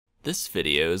This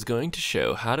video is going to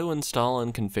show how to install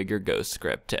and configure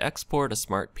GhostScript to export a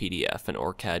smart PDF in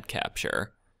OrCAD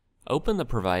Capture. Open the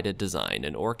provided design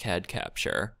in OrCAD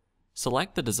Capture.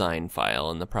 Select the design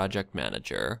file in the Project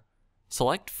Manager.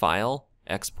 Select File,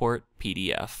 Export,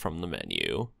 PDF from the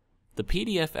menu. The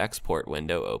PDF export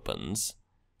window opens.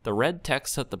 The red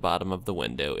text at the bottom of the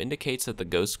window indicates that the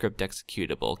GhostScript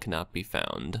executable cannot be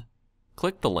found.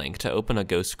 Click the link to open a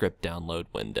GhostScript download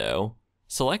window.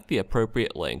 Select the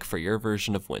appropriate link for your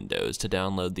version of Windows to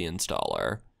download the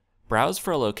installer. Browse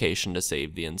for a location to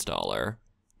save the installer.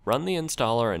 Run the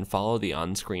installer and follow the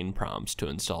on-screen prompts to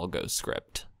install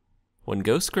GhostScript. When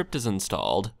GhostScript is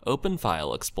installed, open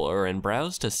File Explorer and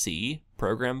browse to C,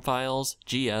 Program Files,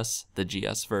 GS, the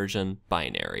GS version,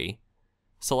 Binary.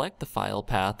 Select the file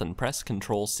path and press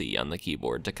Ctrl-C on the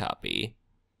keyboard to copy.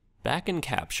 Back in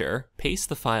Capture, paste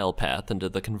the file path into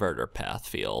the Converter Path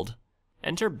field.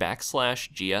 Enter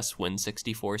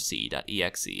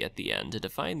 \GSWin64c.exe at the end to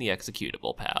define the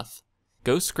executable path.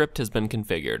 GhostScript has been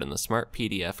configured and the smart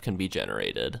PDF can be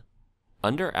generated.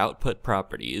 Under Output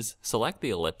Properties, select the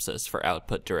ellipsis for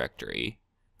Output Directory.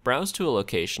 Browse to a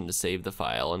location to save the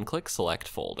file and click Select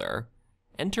Folder.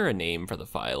 Enter a name for the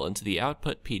file into the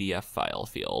Output PDF file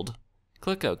field.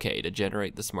 Click OK to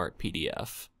generate the smart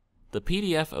PDF. The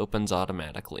PDF opens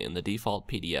automatically in the default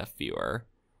PDF viewer.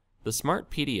 The Smart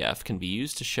PDF can be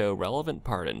used to show relevant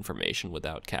part information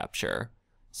without capture.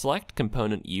 Select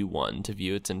component U1 to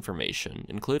view its information,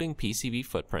 including PCB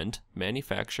footprint,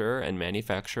 manufacturer and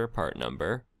manufacturer part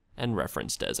number, and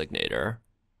reference designator.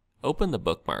 Open the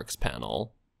Bookmarks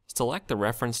panel. Select the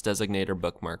reference designator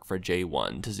bookmark for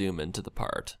J1 to zoom into the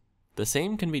part. The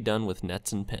same can be done with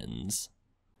nets and pins.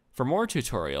 For more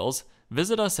tutorials,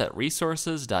 visit us at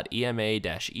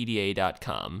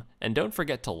resources.ema-eda.com, and don't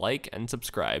forget to like and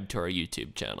subscribe to our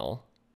YouTube channel.